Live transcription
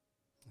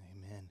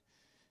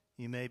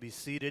You may be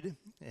seated.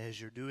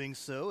 As you're doing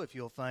so, if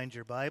you'll find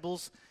your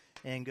Bibles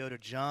and go to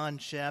John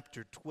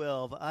chapter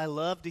 12. I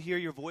love to hear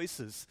your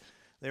voices.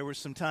 There were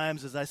some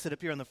times as I sit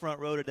up here on the front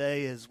row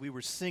today as we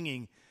were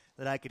singing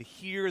that I could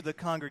hear the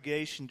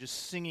congregation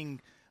just singing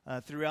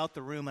throughout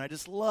the room. And I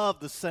just love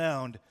the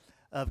sound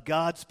of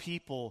God's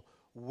people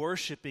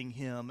worshiping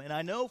Him. And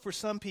I know for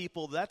some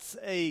people that's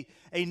a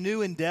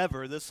new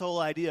endeavor, this whole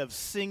idea of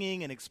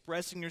singing and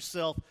expressing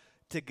yourself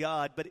to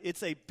God. But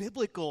it's a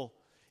biblical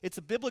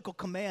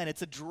command.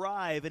 It's a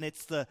drive, and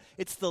it's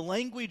the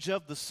language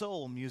of the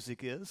soul,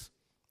 music is.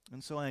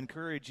 And so I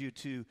encourage you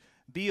to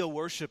be a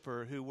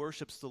worshiper who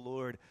worships the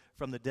Lord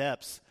from the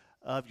depths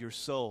of your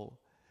soul.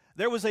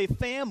 There was a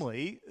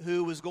family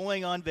who was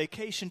going on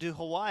vacation to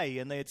Hawaii,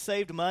 and they had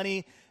saved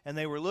money, and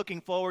they were looking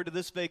forward to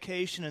this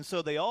vacation, and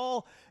so they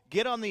all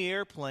get on the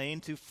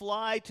airplane to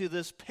fly to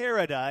this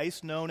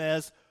paradise known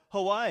as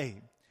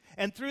Hawaii.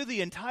 And through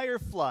the entire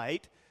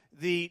flight,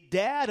 the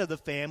dad of the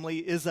family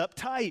is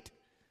uptight.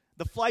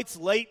 The flight's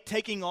late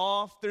taking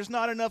off. There's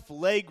not enough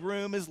leg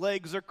room. His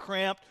legs are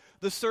cramped.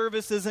 The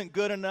service isn't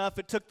good enough.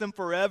 It took them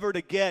forever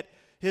to get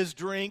his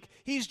drink.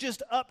 He's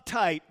just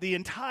uptight the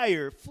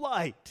entire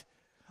flight.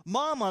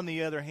 Mom, on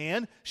the other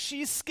hand,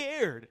 she's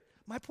scared.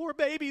 My poor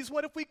babies,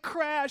 what if we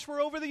crash?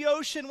 We're over the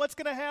ocean. What's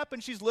going to happen?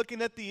 She's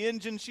looking at the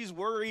engine. She's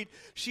worried.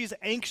 She's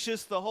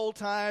anxious the whole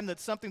time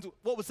that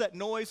what was that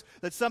noise?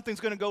 That something's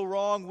going to go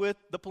wrong with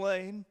the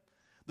plane.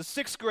 The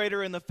sixth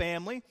grader in the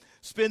family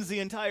spends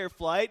the entire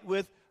flight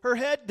with her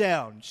head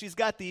down. She's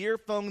got the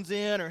earphones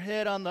in, her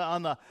head on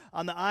the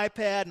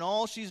iPad, and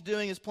all she's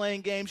doing is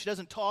playing games. She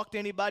doesn't talk to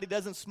anybody,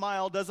 doesn't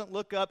smile, doesn't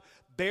look up,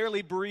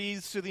 barely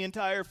breathes through the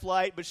entire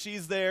flight, but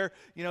she's there,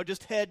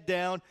 just head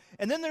down.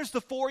 And then there's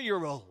the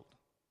 4-year-old.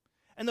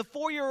 And the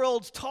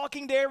 4-year-old's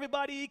talking to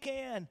everybody he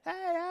can.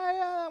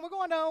 Hey, we're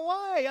going to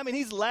Hawaii. I mean,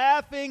 he's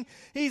laughing.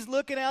 He's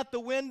looking out the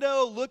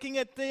window, looking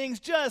at things,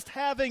 just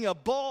having a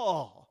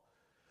ball.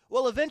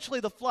 Well,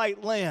 eventually the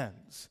flight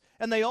lands,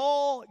 and they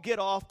all get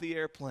off the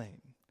airplane.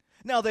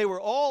 Now, they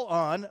were all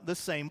on the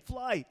same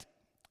flight.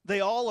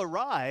 They all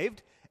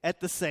arrived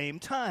at the same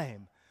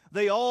time.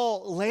 They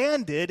all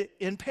landed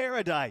in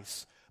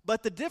paradise.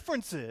 But the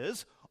difference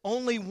is,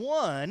 only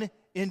one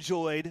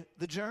enjoyed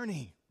the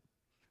journey.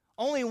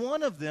 Only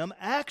one of them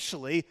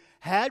actually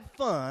had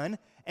fun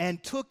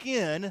and took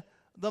in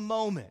the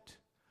moment.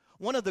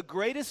 One of the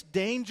greatest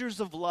dangers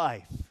of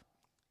life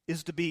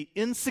is to be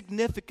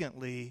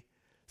insignificantly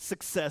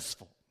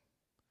successful.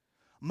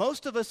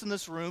 Most of us in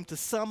this room, to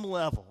some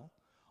level,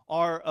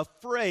 are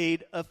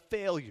afraid of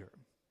failure.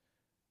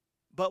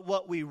 But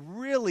what we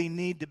really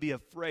need to be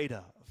afraid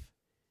of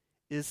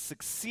is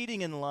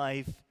succeeding in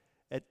life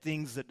at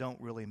things that don't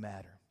really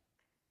matter.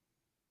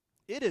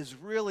 It is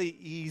really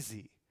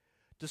easy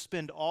to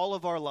spend all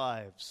of our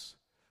lives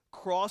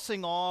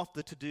crossing off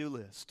the to-do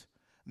list,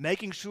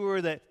 making sure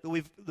that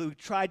we've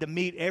tried to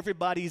meet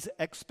everybody's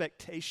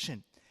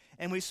expectation.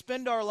 And we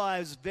spend our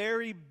lives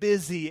very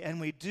busy, and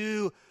we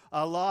do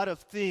a lot of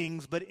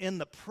things, but in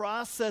the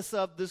process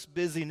of this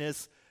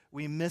busyness,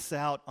 we miss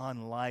out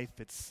on life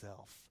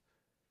itself.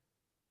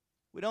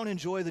 We don't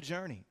enjoy the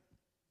journey.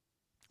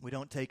 We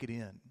don't take it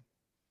in.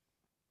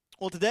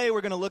 Well, today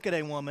we're going to look at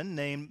a woman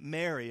named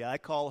Mary. I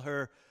call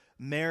her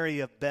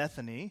Mary of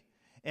Bethany.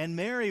 And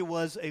Mary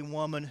was a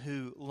woman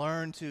who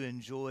learned to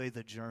enjoy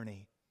the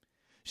journey.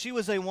 She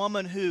was a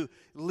woman who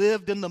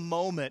lived in the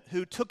moment,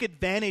 who took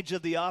advantage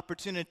of the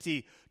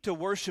opportunity to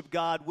worship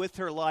God with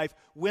her life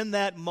when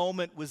that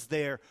moment was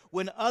there.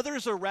 When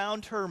others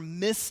around her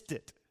missed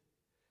it,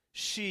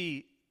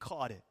 she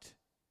caught it.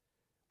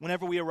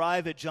 Whenever we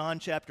arrive at John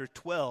chapter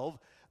 12,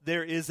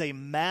 there is a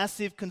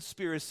massive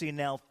conspiracy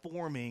now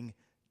forming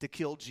to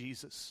kill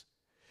Jesus.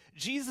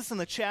 Jesus in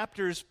the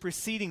chapters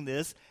preceding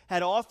this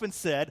had often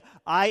said,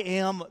 "I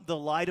am the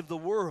light of the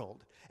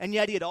world." And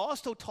yet he had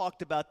also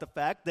talked about the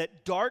fact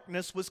that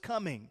darkness was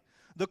coming.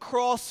 The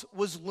cross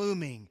was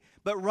looming.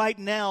 But right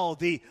now,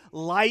 the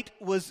light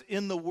was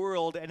in the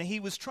world, and he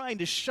was trying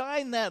to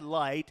shine that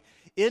light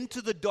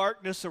into the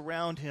darkness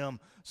around him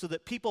so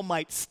that people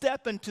might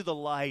step into the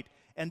light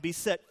and be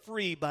set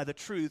free by the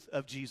truth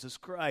of Jesus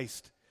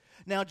Christ.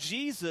 Now,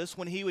 Jesus,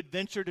 when he would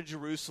venture to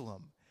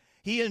Jerusalem,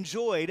 he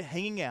enjoyed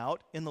hanging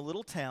out in the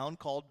little town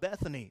called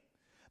Bethany.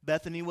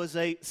 Bethany was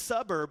a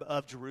suburb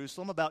of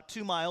Jerusalem, about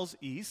 2 miles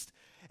east.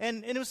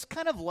 And it was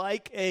kind of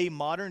like a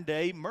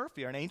modern-day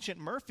Murphy, or an ancient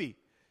Murphy.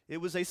 It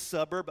was a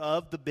suburb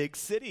of the big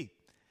city.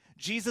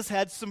 Jesus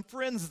had some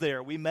friends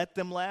there. We met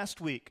them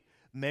last week,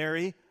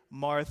 Mary,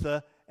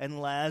 Martha, and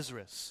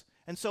Lazarus.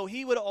 And so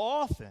he would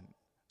often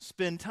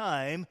spend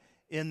time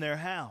in their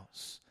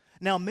house.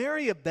 Now,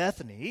 Mary of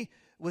Bethany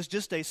was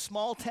just a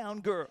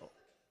small-town girl.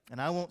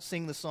 And I won't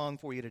sing the song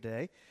for you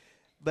today,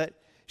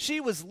 but she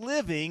was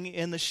living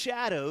in the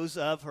shadows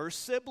of her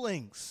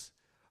siblings.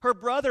 Her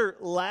brother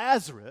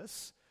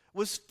Lazarus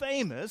was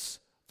famous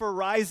for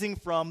rising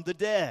from the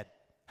dead.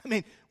 I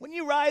mean, when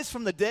you rise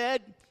from the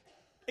dead,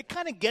 it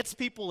kind of gets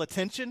people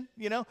attention,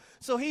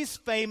 So he's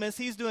famous.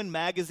 He's doing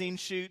magazine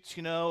shoots,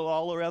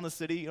 all around the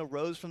city,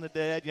 rose from the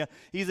dead.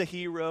 He's a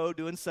hero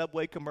doing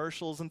Subway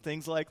commercials and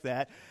things like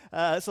that.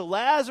 So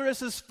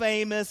Lazarus is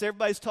famous.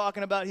 Everybody's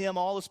talking about him.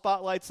 All the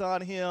spotlight's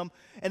on him.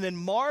 And then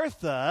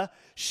Martha,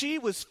 she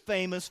was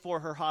famous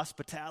for her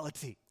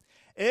hospitality.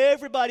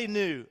 Everybody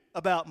knew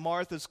about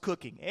Martha's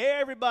cooking.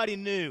 Everybody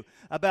knew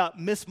about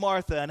Miss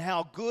Martha and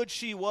how good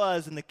she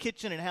was in the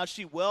kitchen and how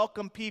she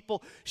welcomed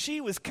people. She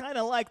was kind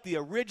of like the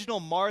original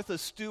Martha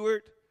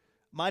Stewart,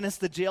 minus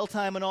the jail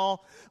time and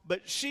all.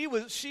 But she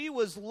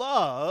was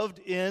loved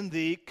in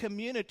the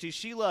community.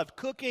 She loved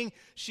cooking.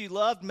 She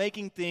loved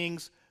making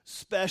things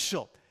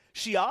special.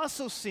 She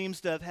also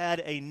seems to have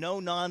had a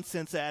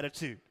no-nonsense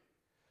attitude.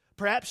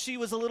 Perhaps she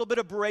was a little bit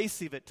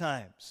abrasive at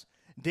times.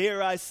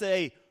 Dare I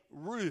say,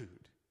 rude.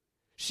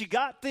 She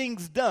got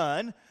things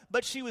done,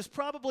 but she was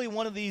probably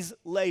one of these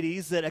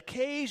ladies that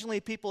occasionally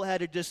people had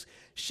to just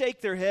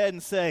shake their head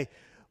and say,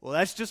 well,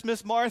 that's just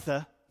Miss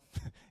Martha.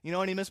 You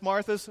know any Miss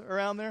Marthas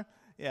around there?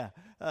 Yeah.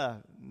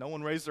 No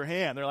one raised their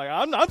hand. They're like,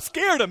 I'm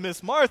scared of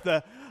Miss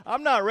Martha.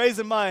 I'm not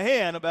raising my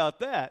hand about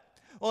that.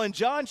 Well, in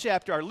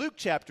Luke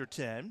chapter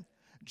 10,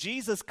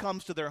 Jesus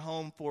comes to their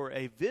home for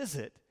a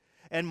visit,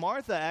 and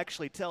Martha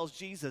actually tells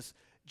Jesus,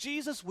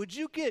 would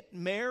you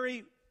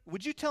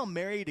tell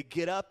Mary to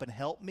get up and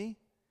help me?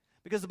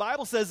 Because the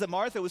Bible says that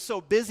Martha was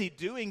so busy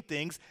doing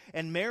things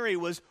and Mary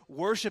was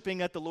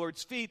worshiping at the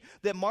Lord's feet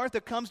that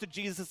Martha comes to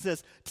Jesus and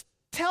says,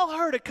 tell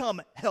her to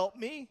come help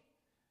me.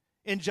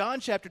 In John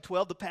chapter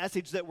 12, the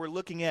passage that we're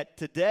looking at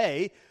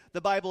today,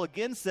 the Bible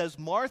again says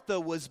Martha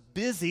was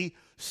busy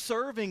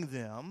serving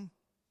them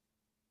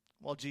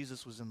while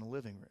Jesus was in the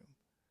living room.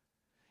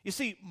 You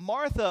see,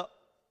 Martha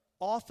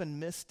often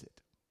missed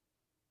it.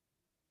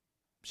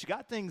 She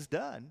got things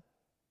done.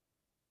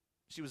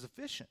 She was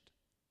efficient.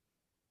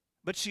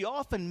 But she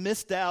often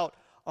missed out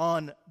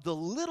on the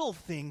little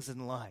things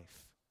in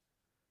life,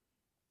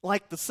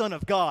 like the Son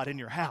of God in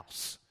your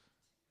house.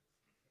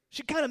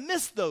 She kind of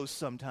missed those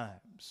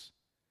sometimes.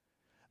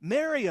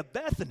 Mary of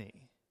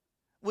Bethany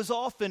was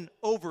often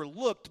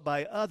overlooked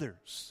by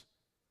others,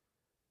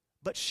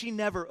 but she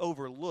never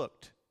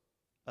overlooked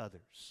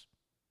others.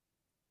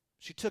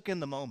 She took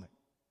in the moment.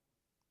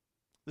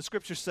 The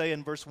scriptures say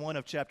in verse 1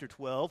 of chapter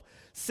 12,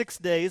 6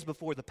 days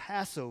before the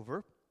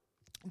Passover,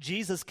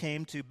 Jesus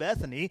came to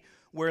Bethany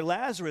where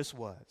Lazarus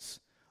was,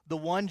 the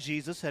one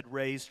Jesus had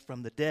raised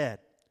from the dead.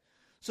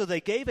 So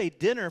they gave a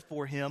dinner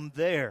for him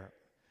there.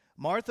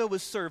 Martha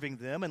was serving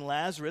them, and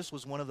Lazarus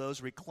was one of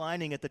those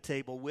reclining at the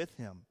table with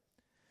him.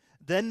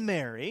 Then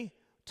Mary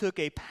took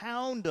a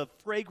pound of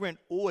fragrant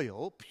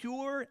oil,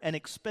 pure and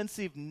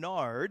expensive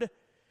nard,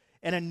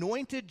 and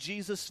anointed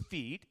Jesus'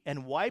 feet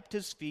and wiped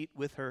his feet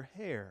with her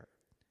hair.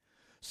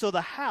 So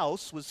the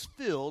house was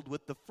filled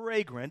with the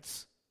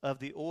fragrance of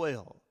the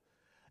oil.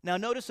 Now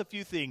notice a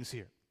few things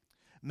here.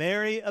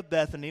 Mary of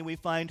Bethany, we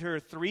find her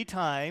 3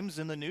 times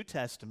in the New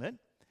Testament,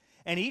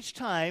 and each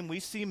time we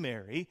see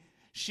Mary,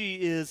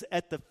 she is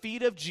at the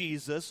feet of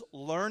Jesus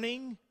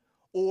learning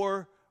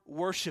or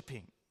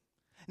worshiping.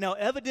 Now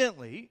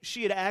evidently,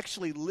 she had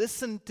actually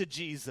listened to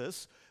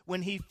Jesus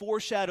when he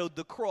foreshadowed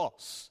the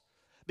cross,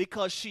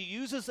 because she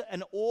uses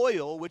an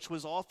oil which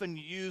was often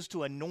used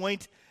to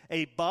anoint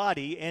a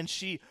body, and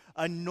she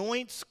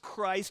anoints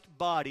Christ's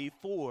body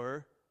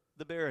for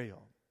the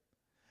burial.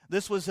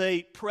 This was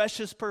a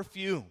precious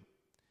perfume.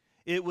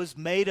 It was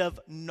made of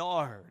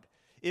nard.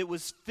 It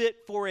was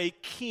fit for a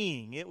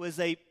king. It was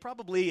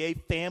probably a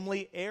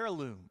family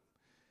heirloom.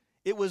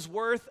 It was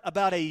worth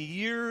about a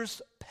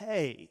year's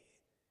pay.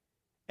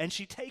 And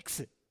she takes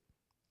it,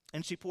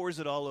 and she pours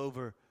it all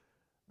over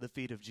the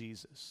feet of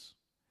Jesus.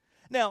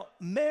 Now,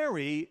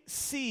 Mary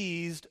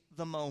seized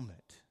the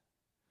moment.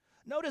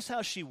 Notice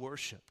how she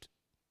worshiped.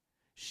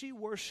 She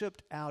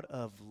worshiped out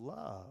of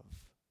love.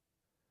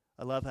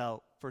 I love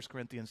how 1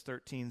 Corinthians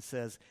 13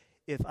 says,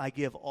 if I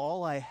give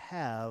all I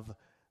have,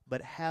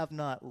 but have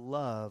not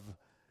love,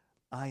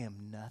 I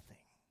am nothing.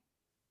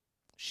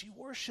 She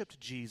worshiped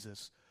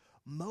Jesus,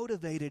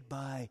 motivated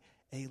by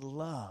a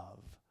love.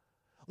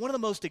 One of the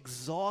most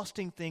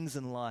exhausting things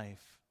in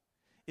life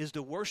is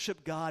to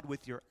worship God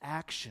with your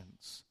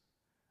actions,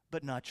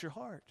 but not your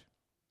heart.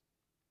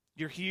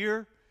 You're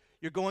here,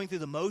 you're going through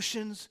the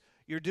motions,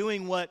 you're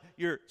doing what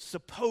you're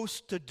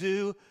supposed to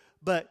do,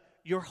 but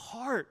your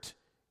heart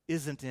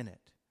isn't in it.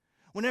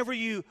 Whenever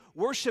you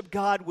worship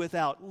God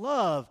without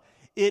love,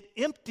 it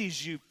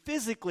empties you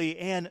physically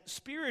and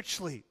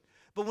spiritually.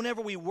 But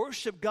whenever we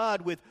worship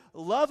God with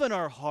love in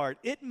our heart,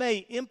 it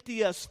may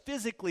empty us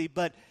physically,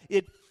 but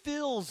it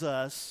fills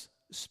us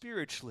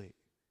spiritually.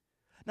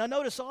 Now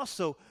notice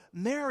also,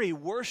 Mary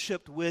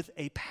worshiped with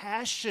a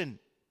passion.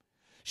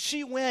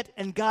 She went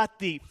and got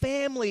the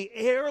family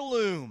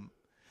heirloom.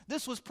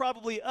 This was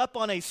probably up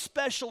on a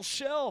special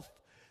shelf.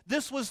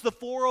 This was the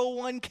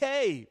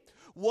 401k.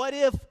 What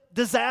if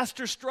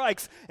disaster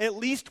strikes? At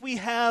least we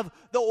have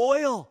the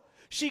oil.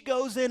 She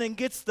goes in and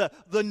gets the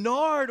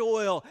nard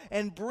oil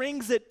and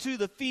brings it to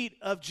the feet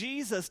of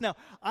Jesus. Now,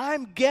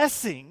 I'm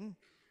guessing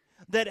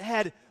that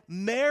had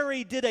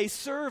Mary did a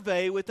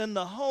survey within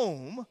the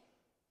home,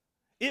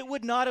 it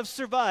would not have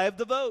survived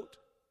the vote.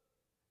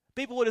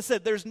 People would have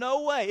said, there's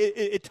no way.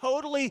 It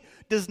totally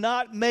does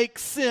not make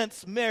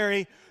sense,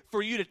 Mary,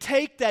 for you to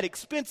take that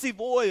expensive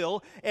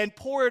oil and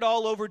pour it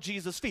all over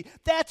Jesus' feet.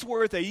 That's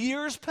worth a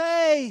year's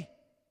pay.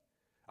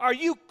 Are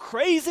you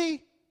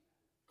crazy?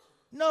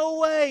 No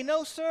way.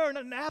 No, sir.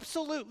 No,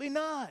 absolutely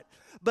not.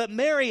 But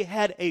Mary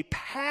had a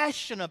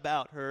passion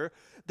about her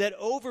that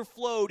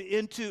overflowed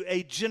into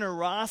a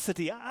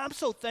generosity. I'm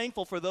so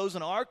thankful for those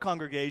in our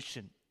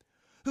congregation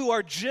who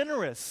are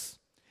generous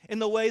in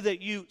the way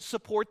that you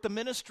support the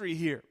ministry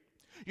here.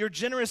 You're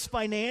generous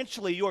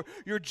financially.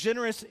 You're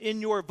generous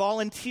in your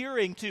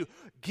volunteering to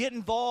get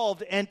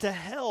involved and to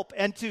help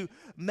and to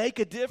make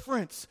a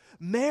difference.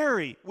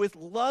 Mary, with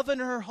love in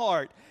her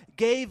heart,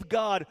 gave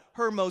God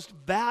her most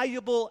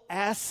valuable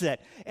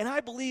asset. And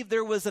I believe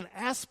there was an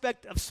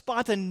aspect of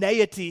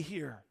spontaneity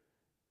here.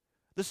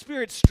 The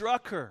Spirit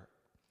struck her,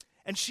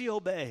 and she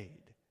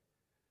obeyed.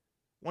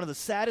 One of the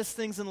saddest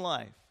things in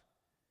life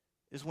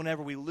is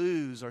whenever we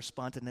lose our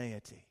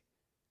spontaneity.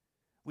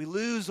 We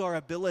lose our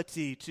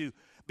ability to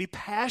be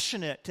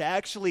passionate, to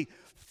actually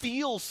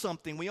feel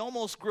something. We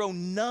almost grow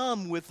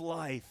numb with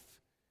life.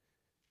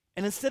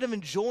 And instead of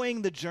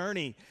enjoying the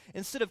journey,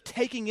 instead of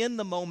taking in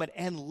the moment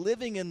and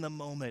living in the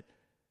moment,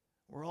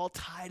 we're all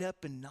tied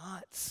up in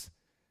knots.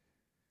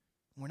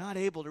 We're not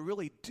able to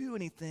really do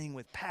anything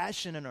with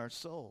passion in our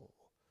soul.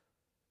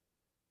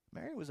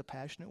 Mary was a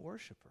passionate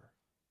worshiper.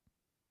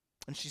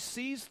 And she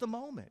seized the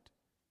moment.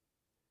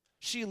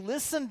 She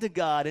listened to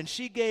God, and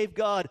she gave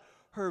God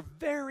her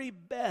very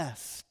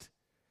best.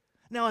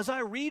 Now, as I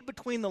read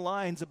between the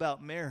lines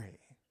about Mary,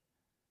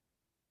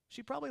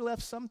 she probably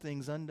left some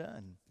things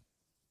undone.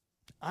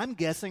 I'm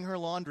guessing her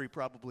laundry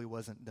probably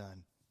wasn't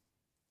done.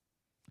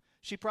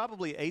 She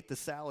probably ate the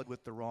salad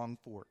with the wrong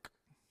fork.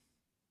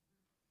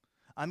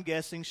 I'm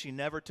guessing she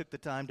never took the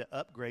time to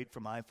upgrade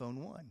from iPhone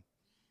 1.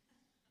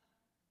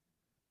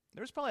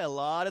 There's probably a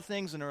lot of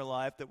things in her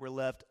life that were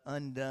left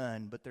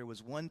undone, but there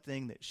was one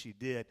thing that she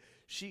did.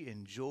 She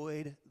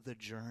enjoyed the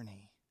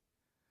journey.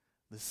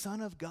 The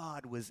Son of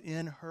God was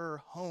in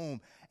her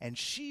home, and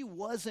she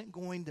wasn't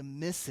going to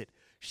miss it.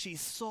 She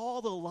saw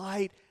the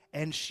light,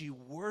 and she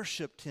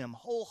worshiped him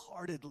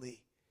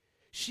wholeheartedly.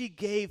 She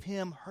gave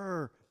him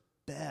her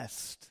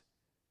best.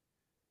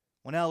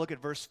 Well, now look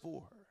at verse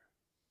 4.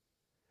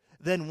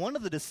 Then one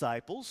of the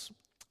disciples,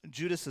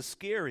 Judas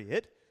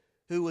Iscariot,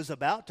 who was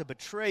about to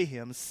betray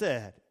him,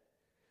 said,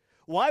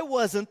 "Why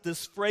wasn't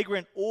this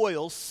fragrant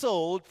oil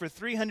sold for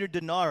 300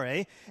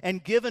 denarii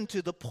and given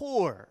to the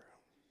poor?"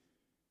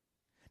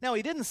 Now,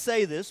 he didn't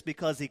say this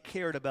because he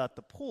cared about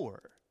the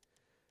poor,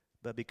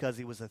 but because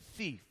he was a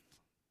thief.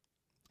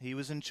 He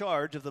was in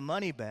charge of the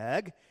money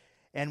bag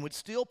and would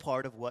steal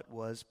part of what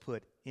was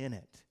put in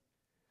it.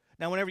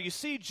 Now, whenever you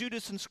see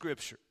Judas in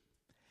Scripture,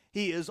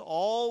 he is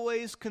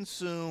always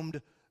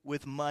consumed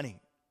with money.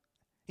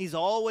 He's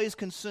always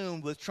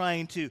consumed with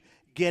trying to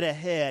get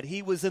ahead.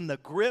 He was in the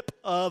grip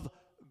of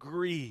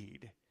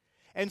greed.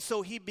 And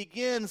so he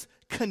begins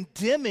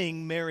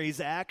condemning Mary's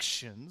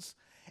actions,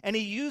 and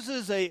he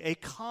uses a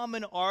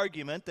common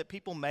argument that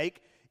people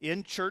make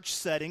in church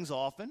settings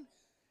often.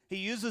 He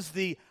uses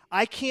the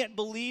 "I can't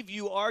believe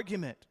you"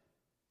 argument.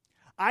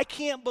 I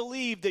can't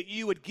believe that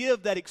you would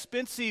give that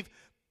expensive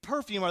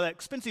perfume or that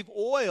expensive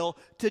oil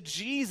to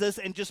Jesus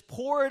and just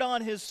pour it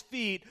on his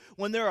feet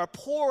when there are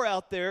poor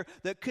out there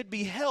that could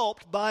be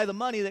helped by the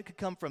money that could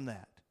come from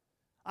that.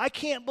 I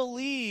can't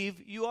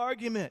believe you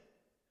argument.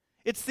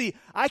 It's the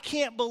 "I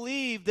can't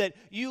believe that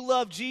you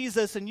love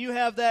Jesus and you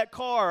have that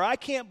car." I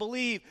can't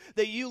believe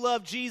that you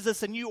love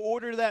Jesus and you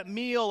order that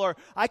meal. Or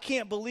I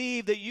can't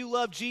believe that you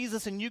love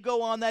Jesus and you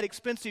go on that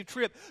expensive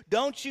trip.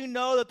 Don't you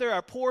know that there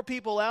are poor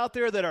people out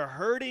there that are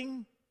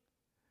hurting?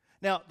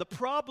 Now, the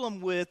problem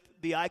with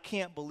the "I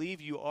can't believe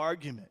you"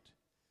 argument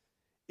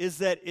is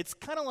that it's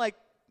kind of like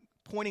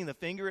pointing the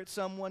finger at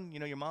someone. You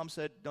know, your mom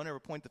said, don't ever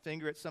point the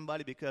finger at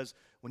somebody, because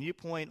when you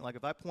point, like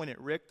if I point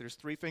at Rick, there's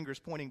 3 fingers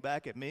pointing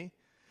back at me.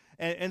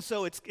 And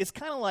so it's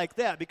kind of like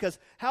that, because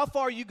how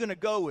far are you going to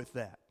go with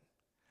that?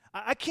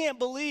 I can't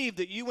believe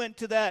that you went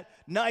to that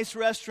nice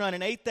restaurant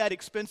and ate that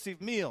expensive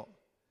meal.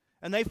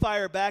 And they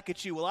fire back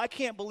at you, "Well, I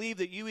can't believe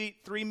that you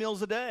eat 3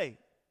 meals a day."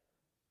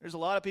 There's a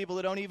lot of people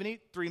that don't even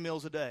eat 3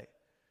 meals a day.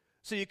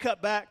 So you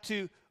cut back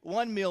to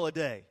 1 meal a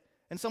day,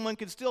 and someone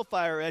can still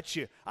fire at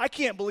you. "I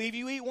can't believe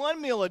you eat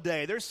 1 meal a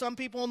day." There's some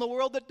people in the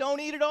world that don't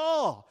eat at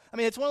all. I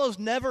mean, it's one of those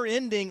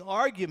never-ending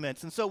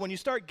arguments. And so when you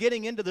start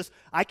getting into this,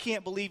 "I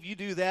can't believe you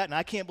do that," and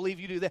 "I can't believe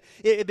you do that,"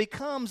 it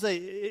becomes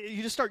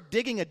you just start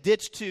digging a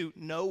ditch to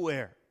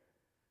nowhere.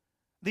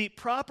 The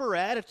proper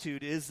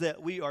attitude is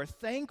that we are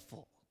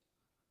thankful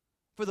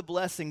for the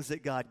blessings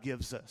that God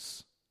gives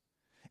us.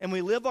 And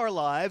we live our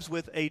lives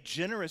with a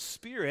generous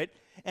spirit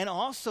and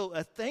also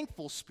a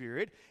thankful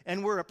spirit,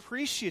 and we're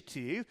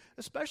appreciative,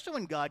 especially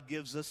when God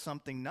gives us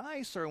something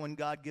nice or when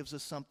God gives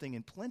us something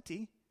in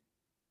plenty.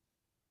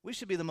 We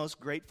should be the most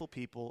grateful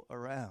people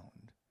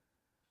around.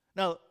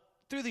 Now,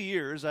 through the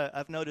years,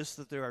 I've noticed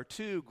that there are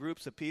two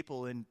groups of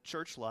people in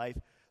church life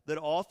that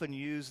often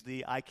use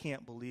the "I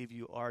can't believe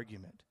you"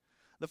 argument.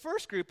 The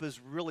first group is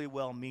really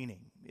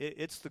well-meaning.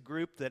 It's the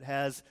group that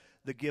has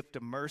the gift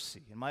of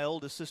mercy. And my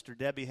oldest sister,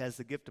 Debbie, has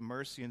the gift of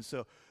mercy, and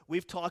so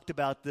we've talked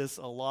about this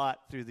a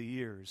lot through the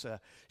years.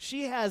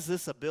 She has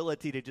this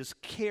ability to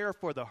just care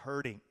for the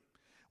hurting.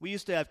 We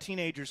used to have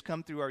teenagers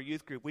come through our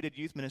youth group. We did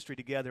youth ministry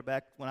together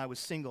back when I was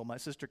single. My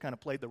sister kind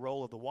of played the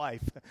role of the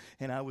wife,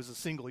 and I was a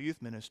single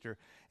youth minister.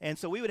 And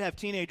so we would have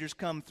teenagers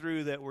come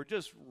through that were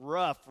just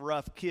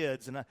rough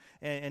kids.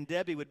 And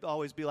Debbie would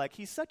always be like,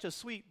 "He's such a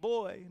sweet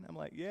boy." And I'm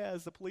like, "Yeah,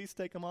 as the police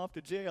take him off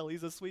to jail,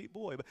 he's a sweet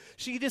boy." But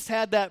she just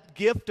had that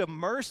gift of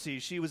mercy.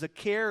 She was a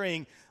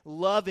caring,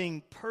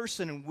 loving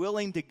person and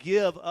willing to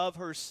give of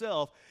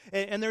herself.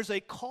 And there's a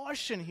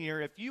caution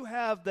here. If you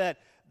have that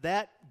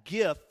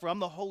gift from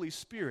the Holy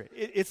Spirit,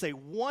 it's a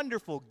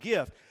wonderful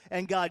gift,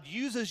 and God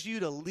uses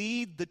you to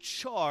lead the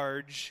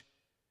charge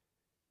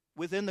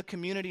within the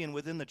community and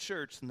within the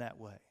church in that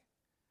way.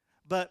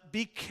 But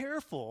be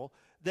careful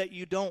that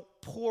you don't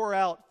pour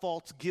out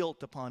false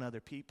guilt upon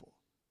other people,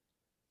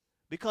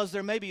 because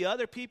there may be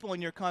other people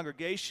in your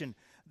congregation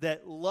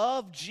that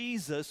love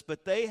Jesus,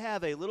 but they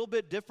have a little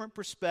bit different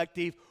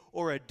perspective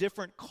or a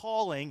different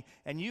calling,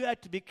 and you have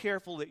to be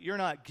careful that you're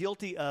not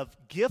guilty of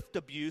gift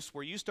abuse,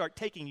 where you start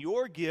taking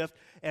your gift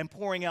and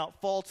pouring out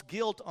false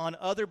guilt on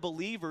other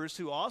believers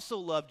who also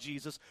love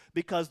Jesus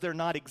because they're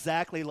not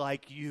exactly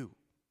like you.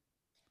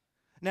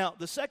 Now,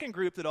 the second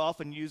group that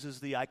often uses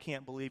the "I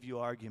can't believe you"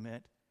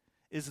 argument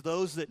is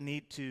those that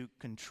need to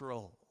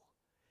control.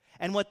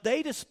 And what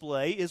they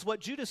display is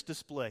what Judas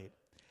displayed: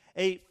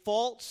 a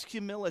false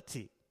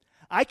humility.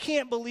 "I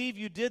can't believe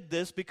you did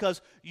this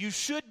because you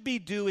should be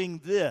doing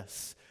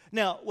this."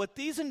 Now, what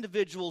these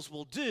individuals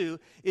will do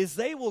is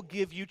they will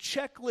give you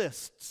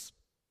checklists.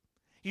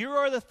 Here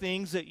are the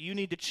things that you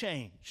need to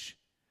change.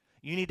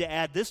 You need to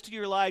add this to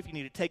your life. You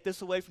need to take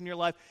this away from your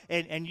life.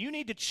 And you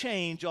need to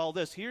change all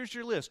this. Here's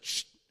your list.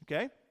 Shh,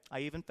 okay?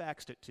 I even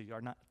faxed it to you,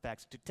 or not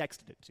faxed it,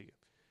 texted it to you.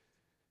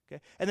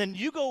 Okay? And then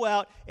you go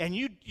out and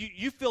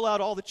you fill out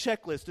all the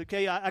checklist.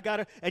 Okay, I got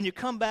it. And you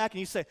come back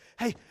and you say,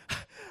 "Hey,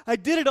 I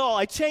did it all.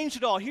 I changed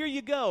it all. Here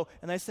you go."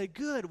 And I say,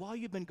 "Good. While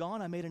you've been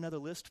gone, I made another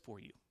list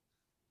for you."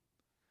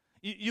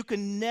 You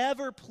can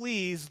never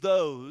please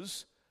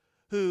those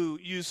who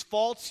use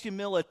false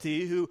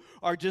humility, who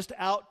are just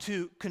out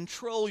to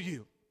control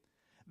you,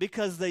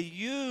 because they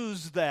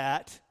use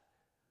that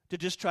to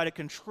just try to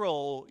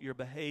control your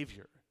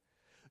behavior.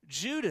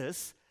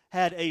 Judas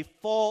had a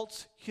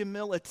false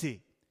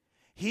humility.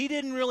 He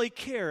didn't really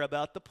care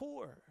about the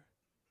poor.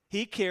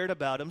 He cared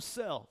about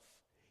himself.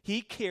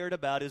 He cared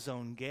about his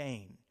own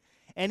gain.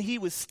 And he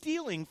was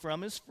stealing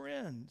from his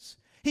friends.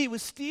 He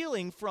was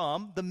stealing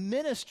from the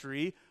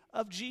ministry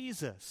of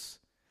Jesus.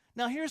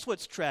 Now, here's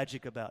what's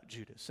tragic about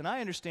Judas. And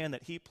I understand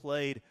that he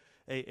played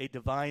a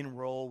divine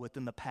role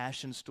within the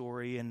Passion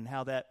story and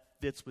how that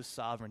fits with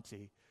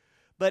sovereignty.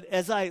 But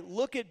as I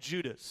look at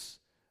Judas,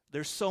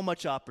 there's so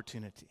much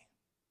opportunity.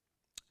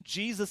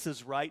 Jesus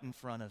is right in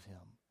front of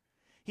him.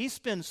 He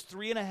spends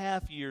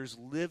 3.5 years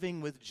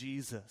living with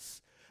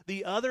Jesus.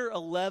 The other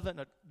 11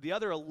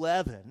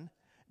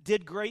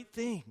 did great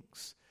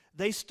things.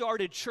 They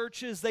started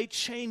churches. They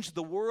changed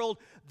the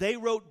world. They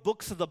wrote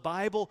books of the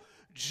Bible.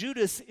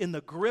 Judas, in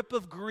the grip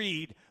of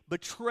greed,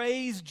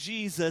 betrays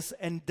Jesus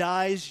and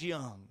dies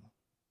young.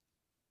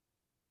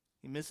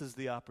 He misses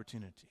the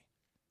opportunity.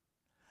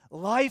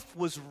 Life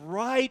was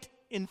right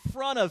in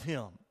front of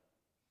him,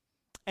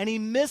 and he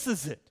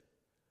misses it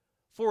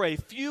for a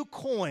few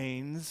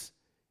coins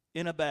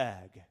in a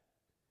bag.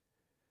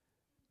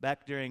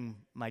 Back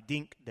during my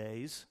DINK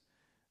days,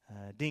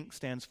 DINK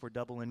stands for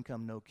Double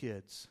Income No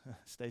Kids.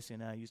 Stacy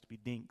and I used to be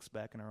DINKs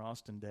back in our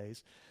Austin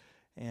days,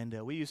 and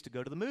we used to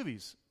go to the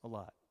movies a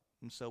lot.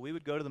 And so we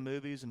would go to the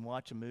movies and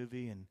watch a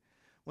movie, and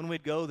when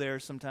we'd go there,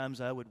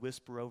 sometimes I would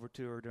whisper over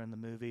to her during the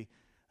movie,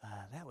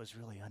 "That was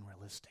really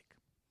unrealistic.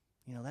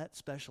 You know, that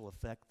special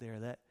effect there,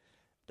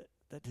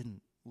 that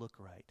didn't look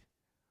right."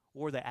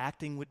 Or the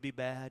acting would be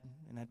bad,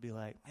 and I'd be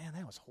like, "Man,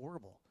 that was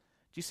horrible.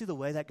 Do you see the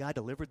way that guy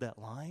delivered that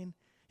line?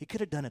 He could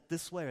have done it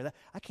this way or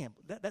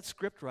that. That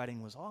script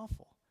writing was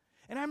awful."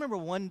 And I remember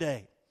one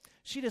day,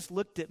 she just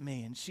looked at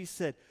me and she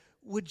said,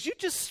 "Would you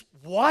just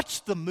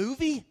watch the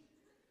movie?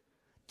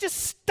 Just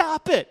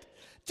stop it.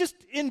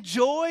 Just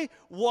enjoy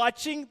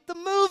watching the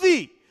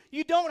movie.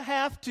 You don't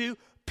have to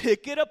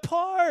pick it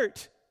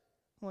apart."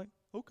 I'm like,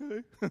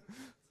 "Okay." You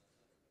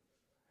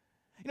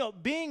know,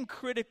 being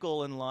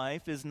critical in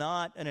life is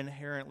not an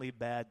inherently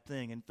bad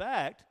thing. In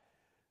fact,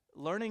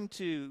 learning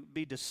to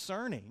be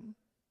discerning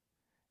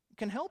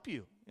can help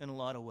you in a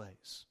lot of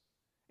ways.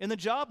 In the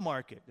job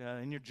market,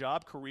 in your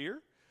job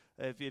career,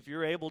 if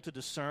you're able to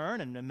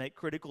discern and make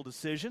critical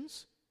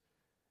decisions,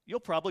 you'll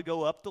probably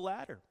go up the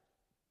ladder.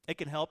 It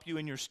can help you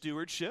in your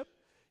stewardship.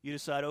 You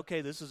decide,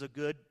 okay, this is a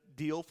good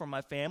deal for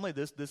my family.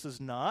 This is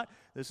not.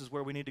 This is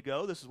where we need to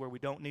go. This is where we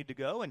don't need to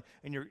go. And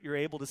you're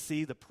able to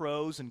see the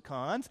pros and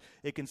cons.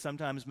 It can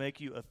sometimes make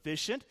you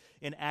efficient.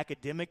 In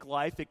academic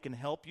life, it can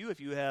help you if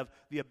you have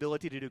the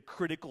ability to do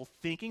critical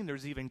thinking.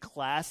 There's even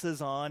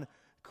classes on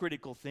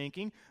critical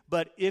thinking.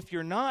 But if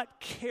you're not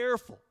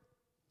careful,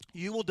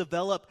 you will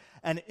develop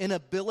an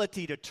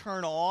inability to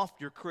turn off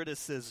your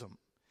criticism.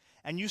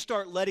 And you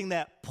start letting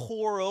that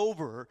pour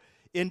over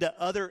into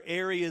other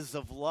areas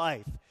of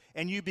life.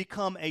 And you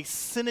become a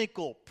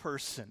cynical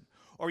person.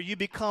 Or you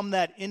become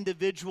that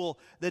individual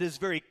that is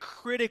very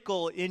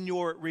critical in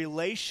your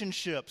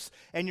relationships,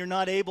 and you're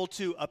not able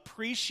to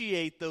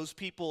appreciate those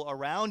people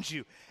around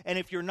you. And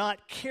if you're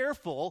not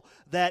careful,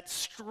 that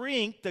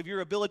strength of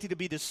your ability to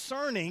be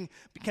discerning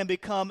can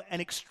become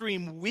an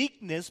extreme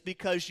weakness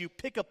because you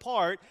pick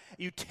apart,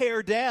 you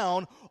tear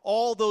down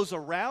all those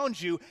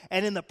around you,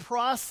 and in the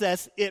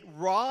process, it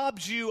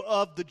robs you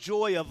of the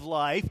joy of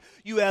life.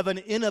 You have an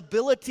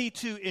inability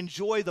to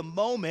enjoy the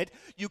moment.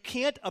 You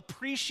can't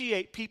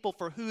appreciate people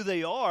for who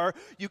they are.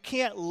 You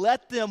can't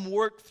let them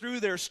work through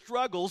their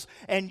struggles,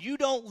 and you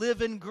don't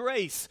live in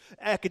grace.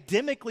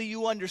 Academically,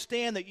 you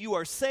understand that you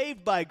are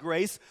saved by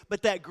grace,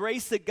 but that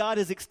grace that God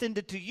has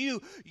extended to you,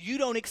 you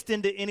don't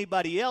extend to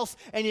anybody else,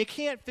 and you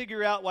can't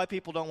figure out why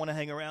people don't want to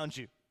hang around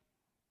you.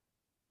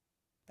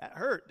 That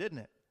hurt, didn't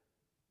it?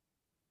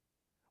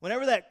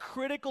 Whenever that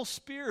critical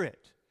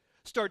spirit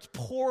starts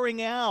pouring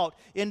out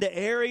into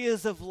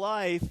areas of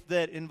life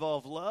that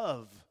involve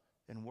love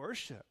and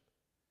worship,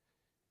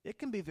 it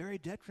can be very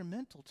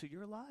detrimental to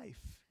your life.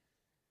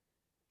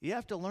 You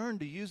have to learn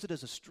to use it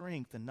as a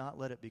strength and not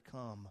let it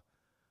become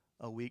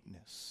a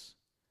weakness.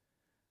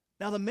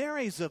 Now, the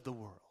Marys of the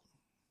world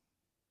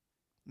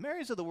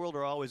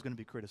are always going to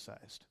be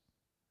criticized.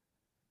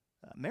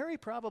 Mary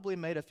probably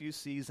made a few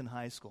C's in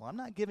high school. I'm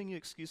not giving you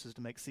excuses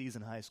to make C's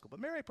in high school, but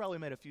Mary probably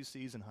made a few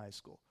C's in high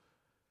school.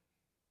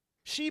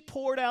 She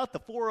poured out the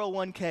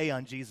 401k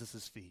on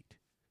Jesus' feet.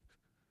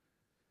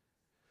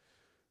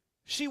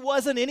 She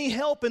wasn't any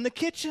help in the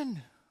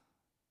kitchen,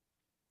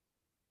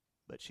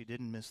 but she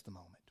didn't miss the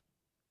moment.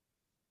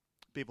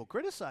 People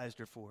criticized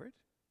her for it,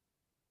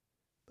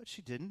 but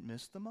she didn't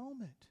miss the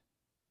moment.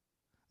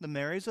 The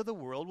Marys of the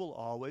world will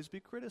always be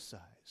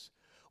criticized.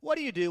 What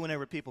do you do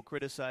whenever people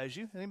criticize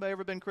you? Anybody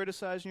ever been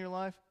criticized in your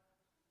life?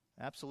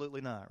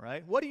 Absolutely not,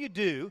 right? What do you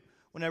do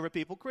whenever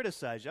people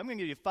criticize you? I'm going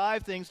to give you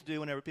 5 things to do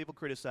whenever people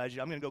criticize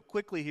you. I'm going to go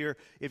quickly here.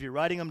 If you're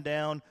writing them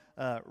down,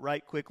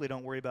 write quickly.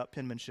 Don't worry about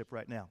penmanship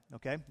right now,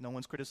 okay? No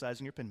one's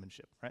criticizing your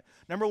penmanship, right?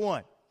 Number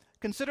 1,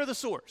 consider the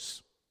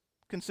source.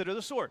 Consider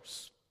the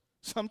source.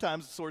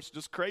 Sometimes the source is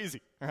just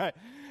crazy, all right?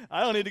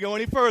 I don't need to go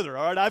any further,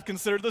 all right? I've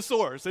considered the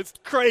source. It's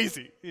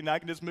crazy. And I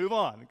can just move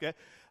on, okay?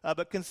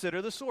 But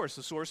consider the source.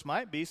 The source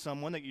might be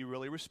someone that you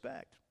really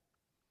respect.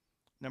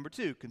 Number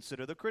 2,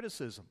 consider the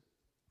criticism.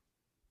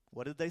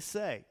 What did they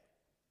say?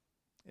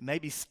 It may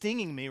be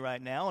stinging me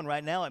right now, and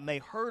right now it may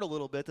hurt a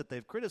little bit that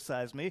they've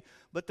criticized me,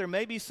 but there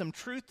may be some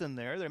truth in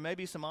there. There may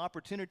be some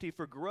opportunity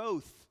for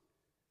growth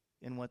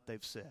in what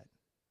they've said.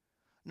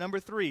 Number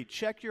 3,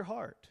 check your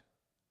heart.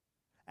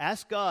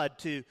 Ask God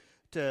to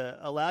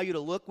allow you to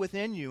look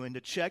within you and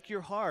to check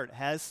your heart.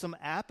 Has some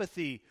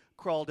apathy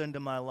crawled into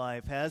my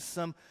life? Has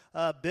some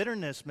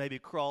bitterness maybe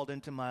crawled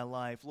into my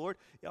life? Lord,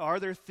 are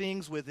there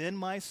things within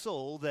my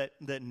soul that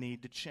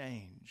need to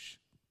change?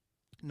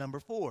 Number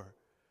 4,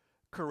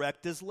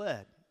 correct as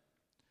led.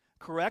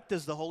 Correct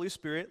as the Holy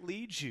Spirit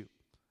leads you.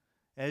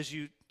 As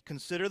you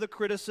consider the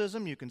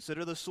criticism, you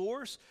consider the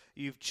source,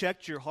 you've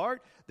checked your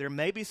heart, there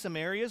may be some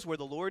areas where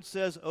the Lord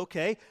says,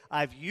 okay,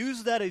 I've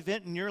used that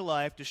event in your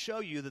life to show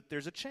you that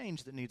there's a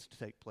change that needs to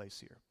take place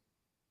here.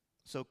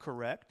 So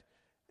correct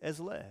as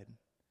led.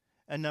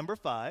 And number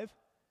 5,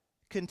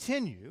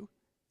 continue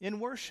in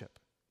worship.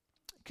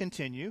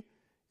 Continue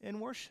in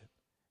worship.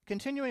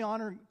 Continue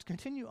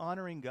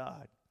honoring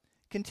God.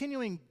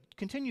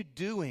 Continue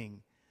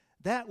doing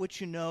that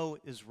which you know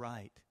is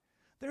right.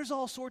 There's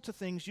all sorts of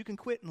things you can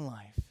quit in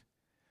life.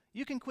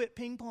 You can quit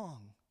ping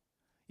pong.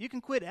 You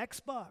can quit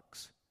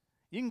Xbox.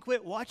 You can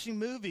quit watching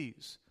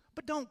movies.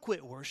 But don't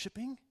quit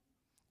worshiping.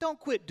 Don't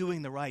quit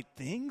doing the right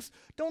things.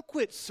 Don't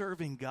quit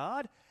serving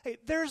God. Hey,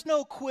 there's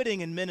no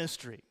quitting in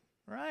ministry,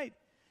 right?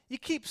 You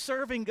keep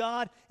serving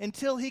God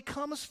until He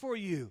comes for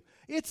you.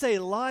 It's a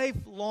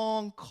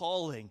lifelong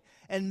calling.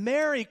 And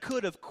Mary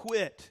could have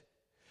quit.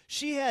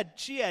 She had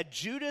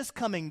Judas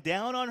coming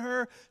down on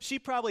her. She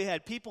probably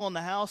had people in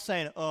the house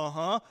saying,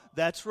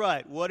 that's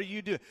right, what are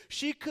you doing?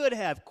 She could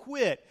have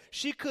quit.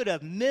 She could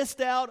have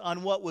missed out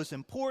on what was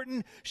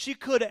important. She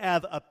could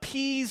have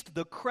appeased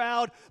the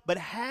crowd. But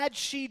had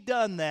she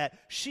done that,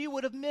 she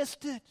would have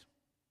missed it.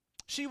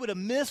 She would have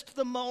missed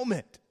the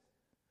moment.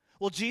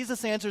 Well,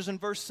 Jesus answers in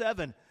verse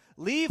 7,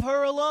 leave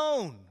her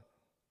alone.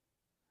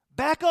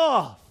 Back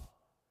off.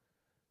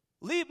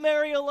 Leave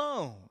Mary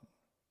alone.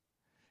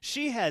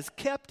 She has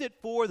kept it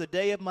for the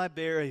day of my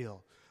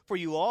burial. For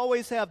you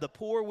always have the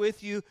poor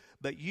with you,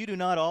 but you do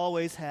not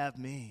always have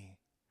me.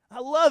 I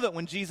love it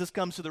when Jesus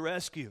comes to the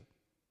rescue.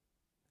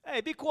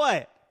 Hey, be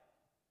quiet.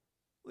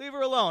 Leave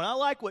her alone. I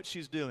like what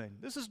she's doing.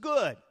 This is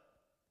good.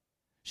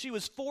 She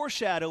was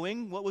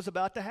foreshadowing what was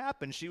about to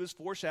happen. She was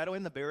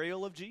foreshadowing the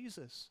burial of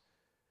Jesus.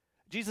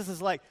 Jesus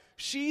is like,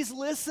 she's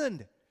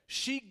listened.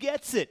 She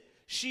gets it.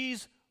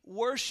 She's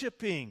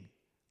worshiping.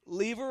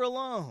 Leave her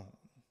alone.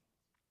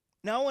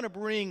 Now I want to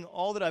bring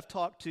all that I've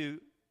talked to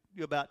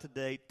you about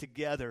today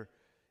together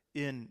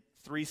in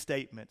 3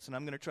 statements. And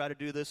I'm going to try to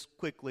do this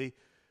quickly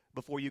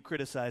before you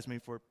criticize me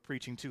for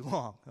preaching too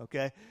long,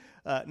 okay?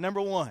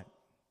 Number 1,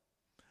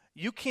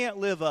 you can't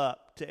live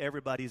up to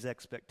everybody's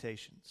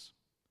expectations.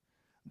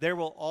 There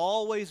will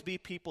always be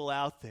people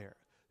out there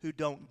who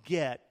don't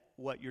get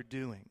what you're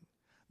doing.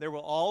 There will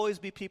always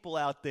be people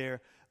out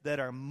there that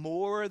are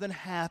more than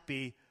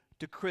happy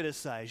to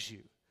criticize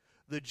you.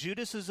 The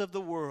Judases of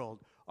the world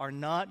are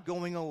not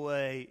going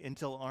away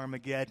until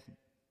Armageddon.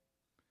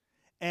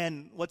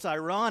 And what's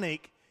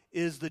ironic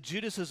is the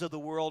Judases of the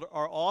world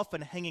are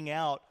often hanging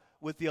out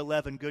with the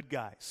 11 good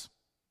guys.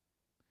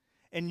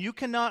 And you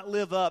cannot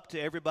live up to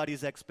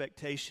everybody's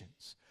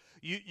expectations.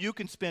 You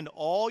can spend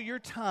all your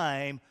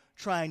time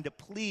trying to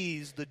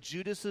please the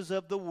Judases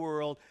of the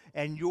world,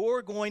 and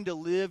you're going to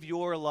live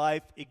your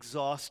life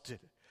exhausted.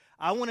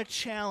 I want to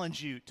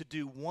challenge you to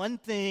do one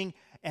thing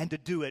and to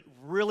do it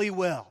really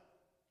well.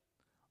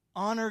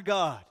 Honor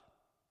God.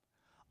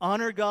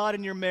 Honor God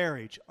in your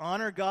marriage.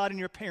 Honor God in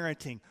your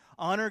parenting.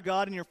 Honor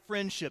God in your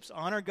friendships.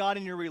 Honor God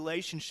in your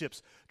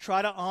relationships.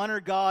 Try to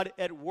honor God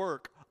at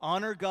work.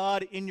 Honor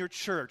God in your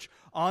church.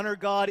 Honor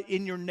God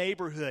in your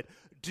neighborhood.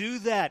 Do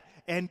that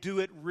and do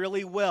it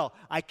really well.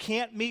 I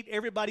can't meet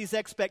everybody's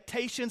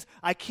expectations.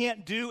 I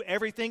can't do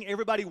everything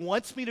everybody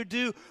wants me to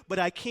do, but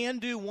I can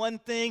do one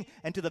thing,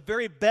 and to the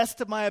very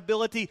best of my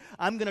ability,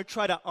 I'm going to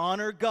try to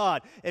honor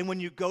God. And when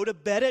you go to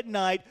bed at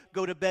night,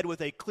 go to bed with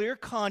a clear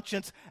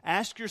conscience.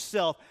 Ask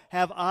yourself,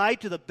 have I,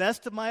 to the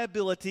best of my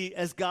ability,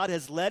 as God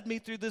has led me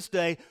through this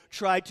day,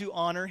 tried to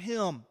honor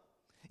Him?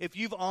 If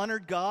you've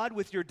honored God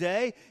with your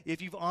day, if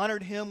you've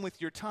honored Him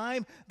with your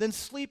time, then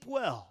sleep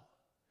well.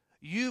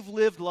 You've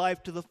lived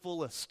life to the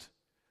fullest.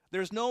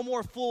 There's no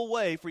more full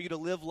way for you to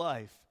live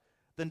life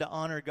than to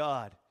honor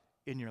God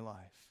in your life.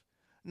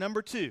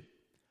 Number 2,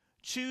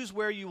 choose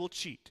where you will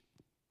cheat.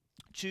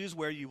 Choose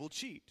where you will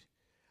cheat.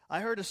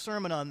 I heard a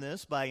sermon on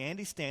this by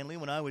Andy Stanley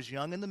when I was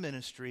young in the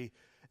ministry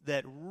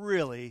that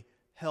really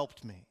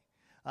helped me.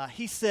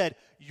 He said,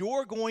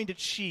 you're going to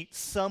cheat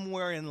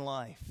somewhere in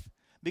life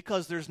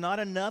because there's not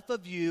enough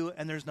of you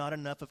and there's not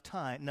enough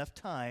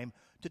time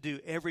to do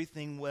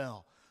everything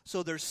well.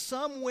 So there's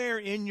somewhere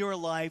in your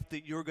life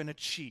that you're going to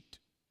cheat.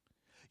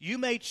 You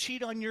may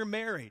cheat on your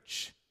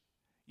marriage.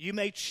 You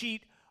may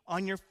cheat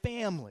on your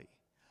family.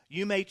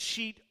 You may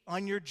cheat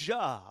on your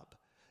job.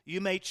 You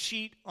may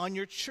cheat on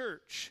your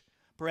church.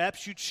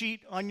 Perhaps you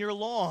cheat on your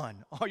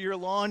lawn or your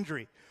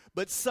laundry.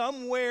 But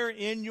somewhere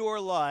in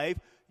your life,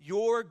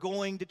 you're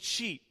going to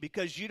cheat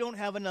because you don't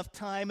have enough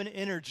time and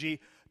energy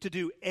to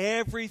do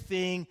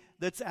everything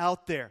that's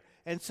out there.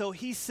 And so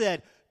he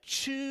said,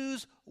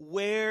 choose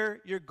where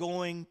you're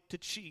going to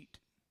cheat.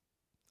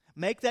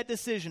 Make that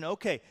decision.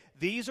 Okay,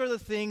 these are the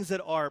things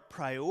that are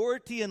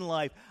priority in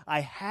life.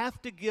 I have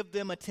to give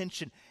them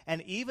attention.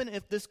 And even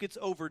if this gets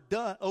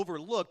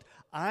overlooked,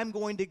 I'm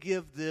going to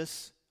give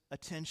this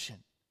attention.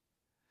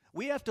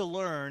 We have to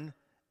learn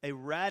a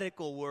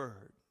radical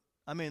word.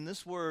 I mean,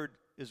 this word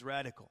is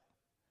radical.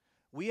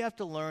 We have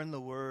to learn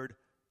the word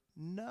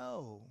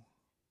no.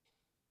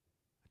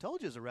 I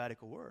told you it's a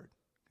radical word.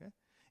 Okay?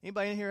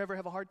 Anybody in here ever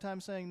have a hard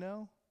time saying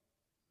no?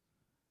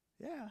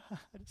 Yeah,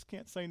 I just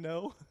can't say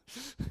no.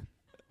 It's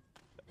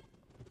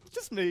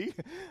just me.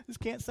 I just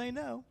can't say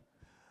no.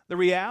 The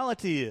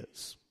reality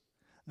is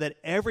that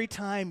every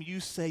time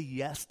you say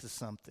yes to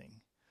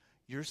something,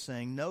 you're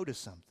saying no to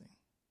something.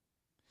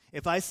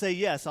 If I say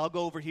yes, I'll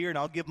go over here and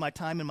I'll give my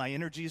time and my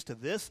energies to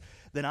this,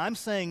 then I'm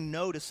saying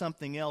no to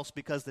something else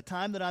because the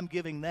time that I'm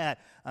giving that,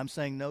 I'm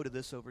saying no to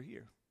this over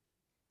here.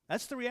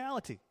 That's the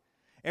reality.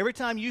 Every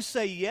time you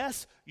say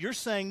yes, you're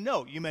saying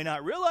no. You may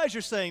not realize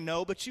you're saying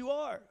no, but you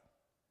are.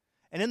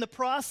 And in the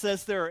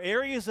process, there are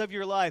areas of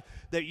your life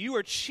that you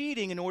are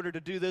cheating in order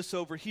to do this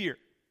over here.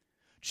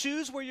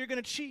 Choose where you're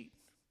going to cheat.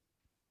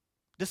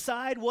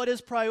 Decide what is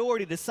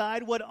priority.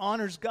 Decide what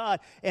honors God.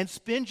 And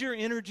spend your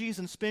energies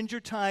and spend your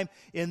time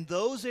in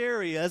those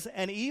areas.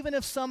 And even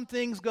if some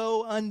things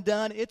go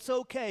undone, it's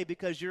okay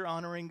because you're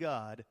honoring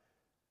God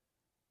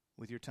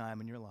with your time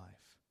and your life.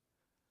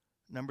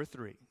 Number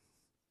 3,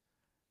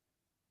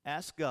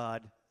 ask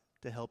God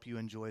to help you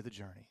enjoy the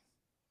journey.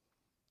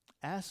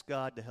 Ask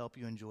God to help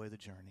you enjoy the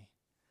journey.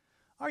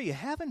 Are you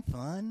having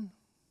fun?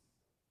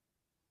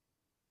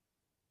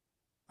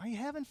 Are you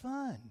having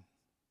fun?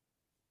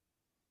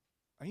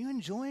 Are you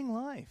enjoying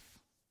life?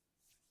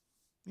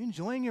 Are you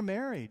enjoying your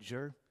marriage?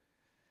 Are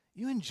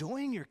you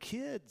enjoying your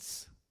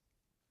kids?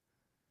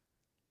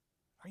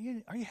 Are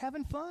you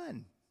having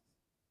fun?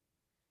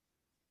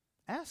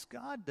 Ask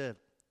God to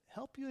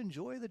help you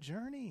enjoy the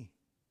journey.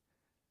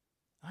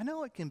 I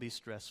know it can be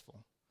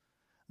stressful.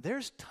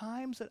 There's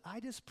times that I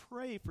just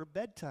pray for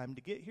bedtime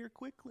to get here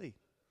quickly.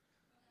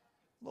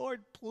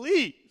 Lord,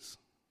 please.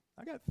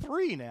 I got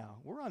 3 now.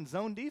 We're on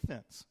zone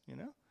defense, you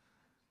know.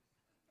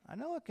 I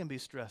know it can be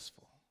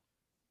stressful,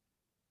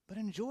 but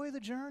enjoy the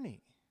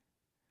journey.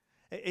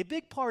 A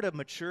big part of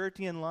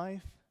maturity in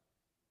life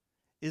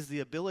is the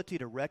ability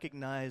to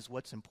recognize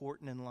what's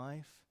important in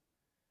life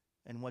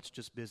and what's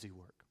just busy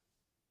work.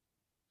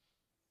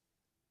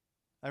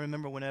 I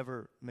remember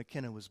whenever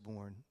McKenna was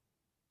born.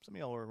 Some of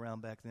y'all were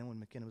around back then when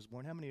McKenna was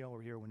born. How many of y'all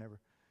were here whenever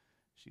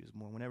she was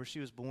born? Whenever she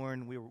was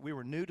born, we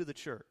were new to the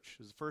church. It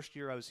was the first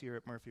year I was here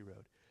at Murphy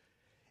Road.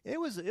 It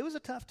was a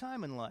tough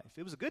time in life.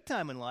 It was a good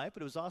time in life,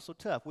 but it was also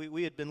tough.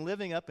 We had been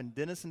living up in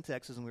Denison,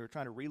 Texas, and we were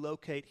trying to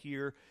relocate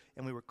here,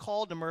 and we were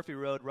called to Murphy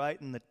Road right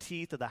in the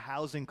teeth of the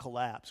housing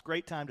collapse.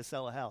 Great time to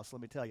sell a house,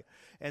 let me tell you.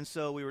 And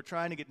so we were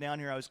trying to get down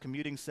here. I was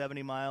commuting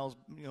 70 miles,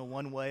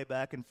 one way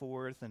back and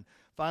forth, and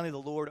finally the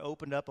Lord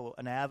opened up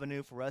an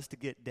avenue for us to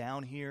get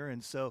down here,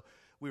 and so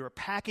we were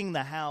packing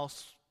the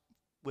house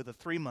with a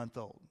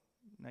 3-month-old.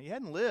 Now, you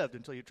hadn't lived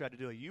until you tried to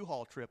do a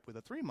U-Haul trip with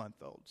a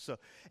 3-month-old.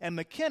 And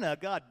McKenna,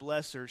 God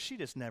bless her, she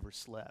just never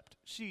slept.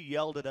 She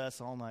yelled at us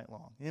all night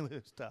long. It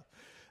was tough.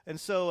 And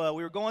so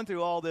we were going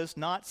through all this,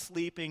 not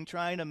sleeping,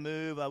 trying to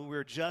move. We were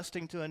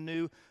adjusting to a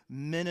new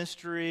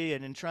ministry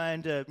and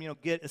trying to,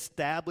 get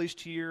established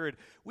here. And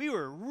we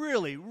were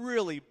really,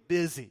 really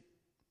busy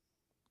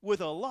with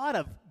a lot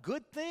of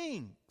good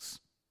things.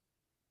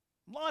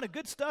 A lot of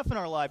good stuff in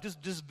our life,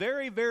 just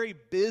very, very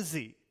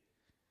busy.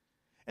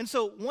 And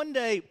so one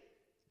day,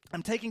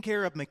 I'm taking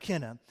care of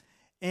McKenna,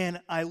 and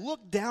I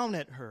looked down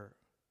at her,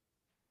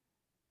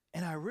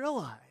 and I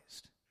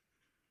realized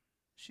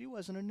she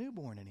wasn't a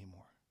newborn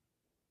anymore.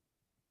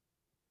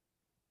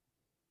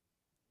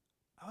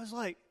 I was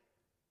like,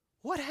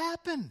 what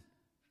happened?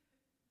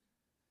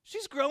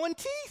 She's growing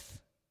teeth.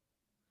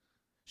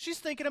 She's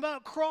thinking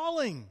about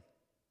crawling.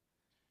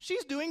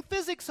 She's doing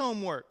physics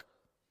homework.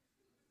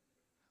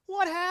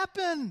 What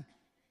happened?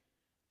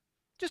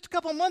 Just a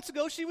couple months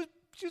ago, she was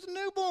a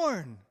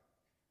newborn.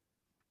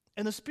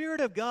 And the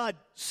Spirit of God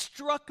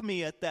struck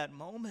me at that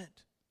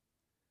moment.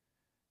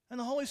 And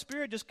the Holy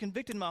Spirit just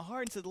convicted my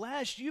heart and said,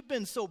 Lash, you've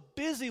been so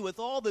busy with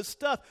all this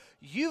stuff,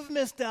 you've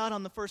missed out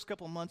on the first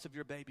couple months of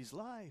your baby's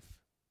life.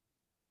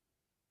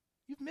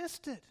 You've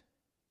missed it.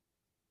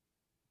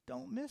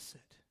 Don't miss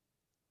it.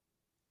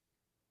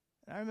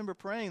 And I remember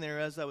praying there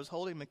as I was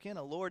holding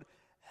McKenna, Lord,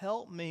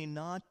 help me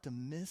not to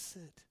miss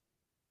it.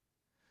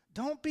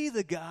 Don't be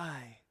the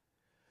guy.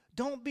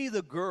 Don't be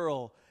the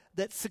girl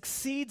that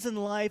succeeds in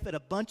life at a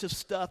bunch of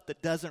stuff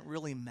that doesn't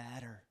really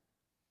matter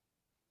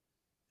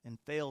and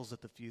fails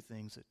at the few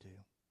things that do.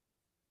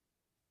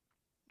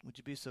 Would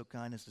you be so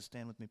kind as to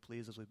stand with me,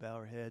 please, as we bow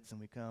our heads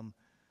and we come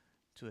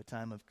to a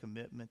time of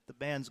commitment? The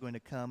band's going to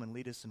come and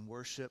lead us in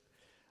worship.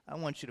 I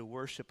want you to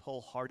worship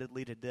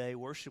wholeheartedly today,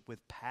 worship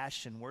with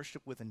passion,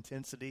 worship with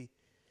intensity.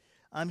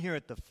 I'm here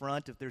at the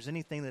front. If there's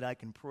anything that I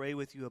can pray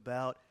with you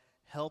about,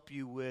 help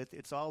you with,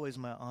 it's always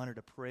my honor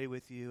to pray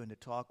with you and to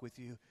talk with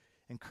you,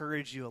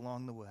 encourage you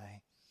along the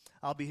way.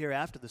 I'll be here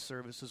after the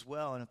service as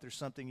well, and if there's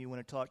something you want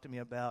to talk to me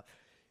about,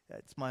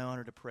 it's my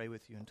honor to pray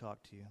with you and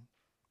talk to you.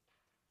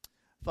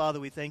 Father,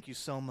 we thank you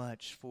so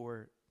much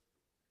for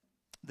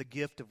the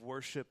gift of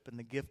worship and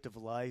the gift of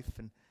life,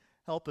 and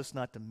help us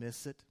not to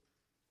miss it.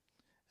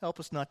 Help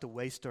us not to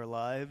waste our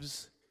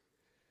lives.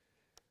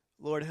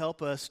 Lord,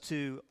 help us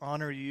to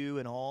honor you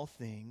in all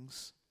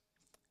things.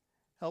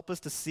 Help us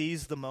to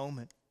seize the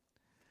moment.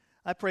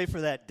 I pray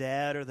for that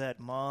dad or that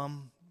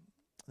mom,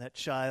 that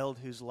child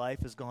whose life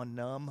has gone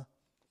numb,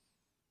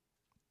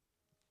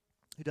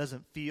 who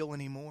doesn't feel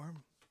anymore,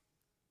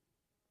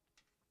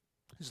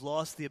 who's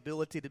lost the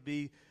ability to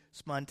be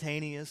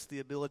spontaneous, the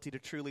ability to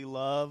truly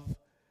love.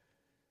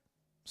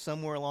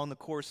 Somewhere along the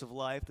course of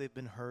life, they've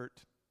been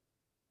hurt.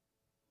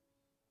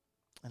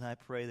 And I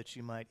pray that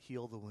you might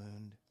heal the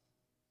wound.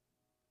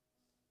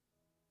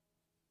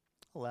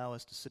 Allow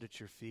us to sit at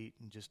your feet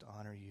and just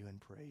honor you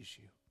and praise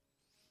you.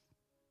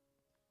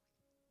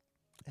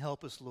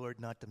 Help us, Lord,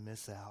 not to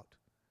miss out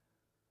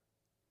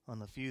on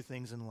the few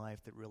things in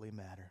life that really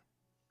matter.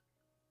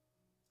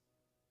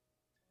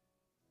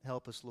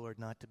 Help us, Lord,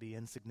 not to be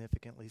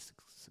insignificantly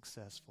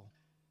successful.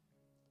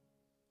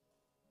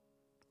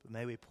 But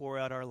may we pour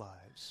out our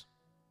lives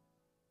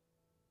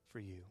for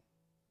you.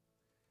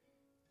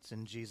 It's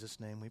in Jesus'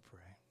 name we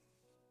pray.